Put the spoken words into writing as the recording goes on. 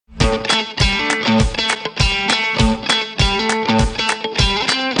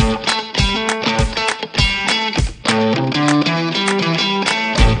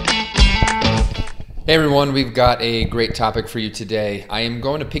Hey everyone, we've got a great topic for you today. I am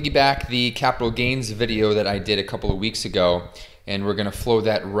going to piggyback the capital gains video that I did a couple of weeks ago, and we're going to flow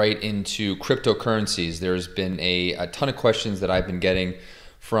that right into cryptocurrencies. There's been a ton of questions that I've been getting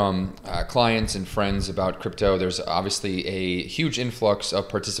from clients and friends about crypto. There's obviously a huge influx of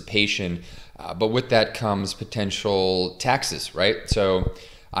participation, but with that comes potential taxes, right? So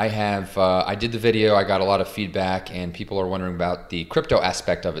I did the video, I got a lot of feedback, and people are wondering about the crypto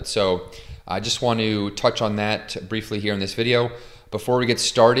aspect of it. So I just want to touch on that briefly here in this video. Before we get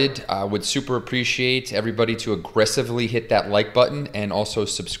started, I would super appreciate everybody to aggressively hit that like button and also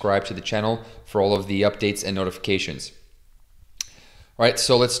subscribe to the channel for all of the updates and notifications. All right,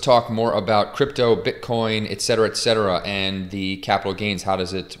 so let's talk more about crypto, Bitcoin, etc., and the capital gains. How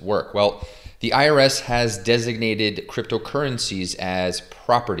does it work? Well, the IRS has designated cryptocurrencies as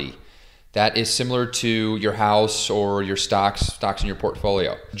property. That is similar to your house or your stocks in your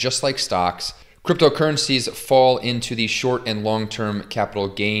portfolio. Just like stocks, cryptocurrencies fall into the short and long-term capital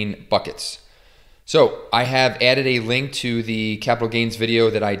gain buckets. So I have added a link to the capital gains video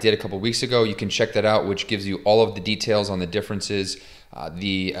that I did a couple weeks ago. You can check that out, which gives you all of the details on the differences,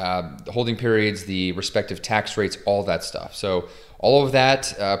 the holding periods, the respective tax rates, all that stuff. So all of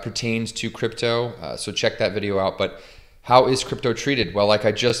that pertains to crypto, so check that video out. But how is crypto treated? Well, like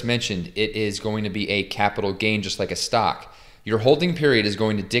I just mentioned, it is going to be a capital gain just like a stock. Your holding period is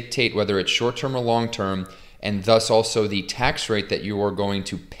going to dictate whether it's short-term or long-term, and thus also the tax rate that you are going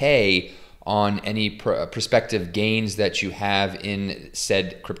to pay on any prospective gains that you have in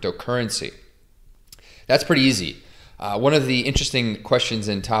said cryptocurrency. That's pretty easy. One of the interesting questions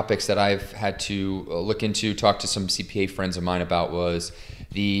and topics that I've had to look into, talk to some CPA friends of mine about, was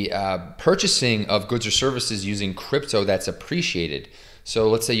the purchasing of goods or services using crypto that's appreciated. So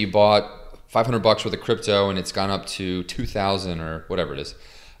let's say you bought $500 worth of crypto and it's gone up to 2,000 or whatever it is.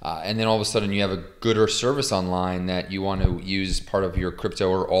 And then all of a sudden you have a good or service online that you want to use part of your crypto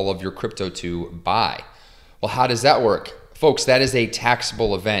or all of your crypto to buy. Well, how does that work? Folks, that is a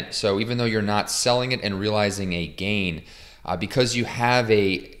taxable event. So even though you're not selling it and realizing a gain, because you have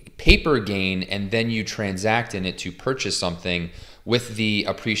a paper gain and then you transact in it to purchase something with the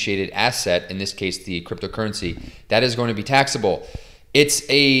appreciated asset, in this case the cryptocurrency, that is going to be taxable. It's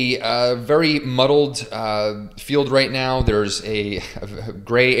a very muddled field right now. There's a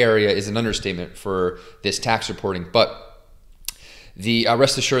gray area is an understatement for this tax reporting, but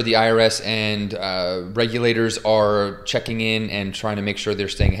rest assured, the IRS and regulators are checking in and trying to make sure they're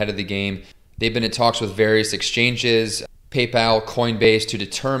staying ahead of the game. They've been in talks with various exchanges, PayPal, Coinbase, to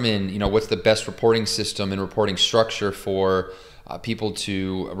determine what's the best reporting system and reporting structure for people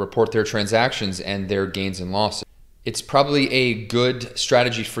to report their transactions and their gains and losses. It's probably a good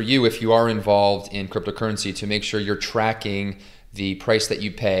strategy for you if you are involved in cryptocurrency to make sure you're tracking the price that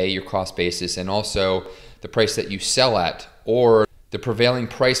you pay, your cost basis, and also the price that you sell at, or the prevailing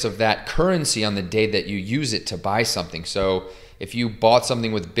price of that currency on the day that you use it to buy something. So if you bought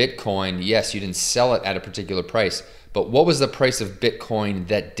something with Bitcoin, yes, you didn't sell it at a particular price, but what was the price of Bitcoin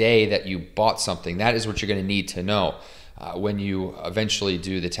that day that you bought something? That is what you're going to need to know when you eventually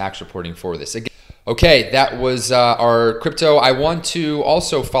do the tax reporting for this. Again, okay, that was our crypto. I want to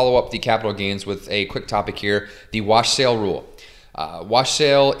also follow up the capital gains with a quick topic here, the wash sale rule. Wash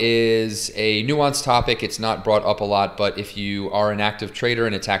sale is a nuanced topic. It's not brought up a lot, but if you are an active trader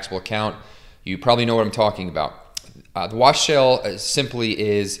in a taxable account, you probably know what I'm talking about. The wash sale simply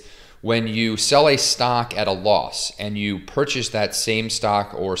is when you sell a stock at a loss and you purchase that same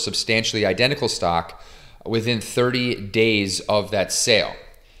stock or substantially identical stock within 30 days of that sale.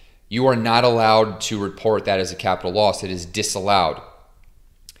 You are not allowed to report that as a capital loss. It is disallowed.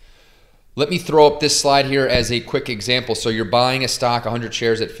 Let me throw up this slide here as a quick example. So you're buying a stock, 100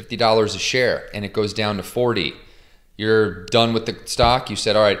 shares at $50 a share, and it goes down to 40. You're done with the stock. You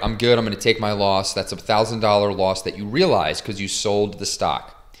said, all right, I'm good. I'm going to take my loss. That's a $1,000 loss that you realize because you sold the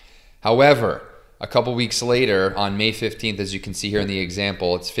stock. However, a couple weeks later, on May 15th, as you can see here in the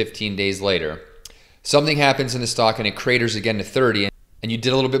example, it's 15 days later, something happens in the stock and it craters again to 30. And you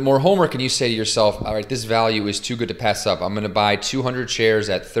did a little bit more homework and you say to yourself, all right, this value is too good to pass up. I'm going to buy 200 shares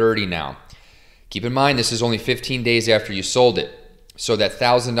at 30 now. Keep in mind, this is only 15 days after you sold it. So that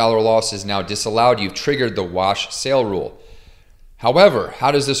 $1,000 loss is now disallowed. You've triggered the wash sale rule. However, how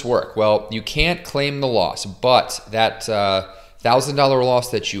does this work? Well, you can't claim the loss, but that $1,000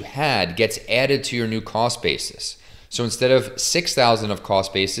 loss that you had gets added to your new cost basis. So instead of $6,000 of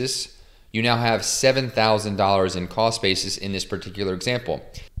cost basis, you now have $7,000 in cost basis in this particular example.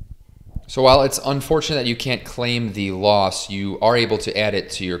 So while it's unfortunate that you can't claim the loss, you are able to add it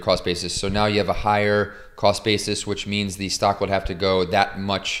to your cost basis. So now you have a higher cost basis, which means the stock would have to go that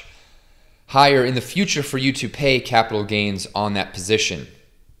much higher in the future for you to pay capital gains on that position.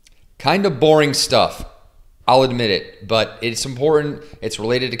 Kind of boring stuff, I'll admit it, but it's important. It's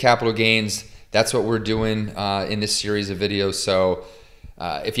related to capital gains. That's what we're doing in this series of videos. So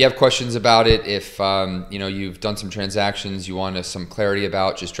if you have questions about it, if you've done some transactions you want some clarity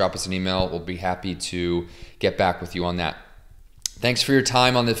about, just drop us an email. We'll be happy to get back with you on that. Thanks for your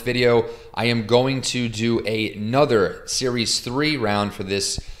time on this video. I am going to do another Series 3 round for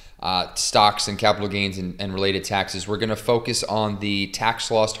this stocks and capital gains and related taxes. We're going to focus on the tax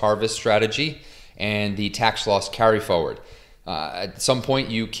loss harvest strategy and the tax loss carry forward. At some point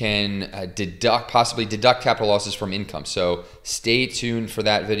you can possibly deduct capital losses from income. So stay tuned for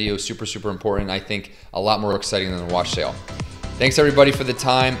that video. Super important. I think a lot more exciting than the wash sale. Thanks everybody for the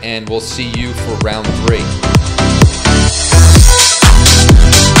time, and we'll see you for round 3.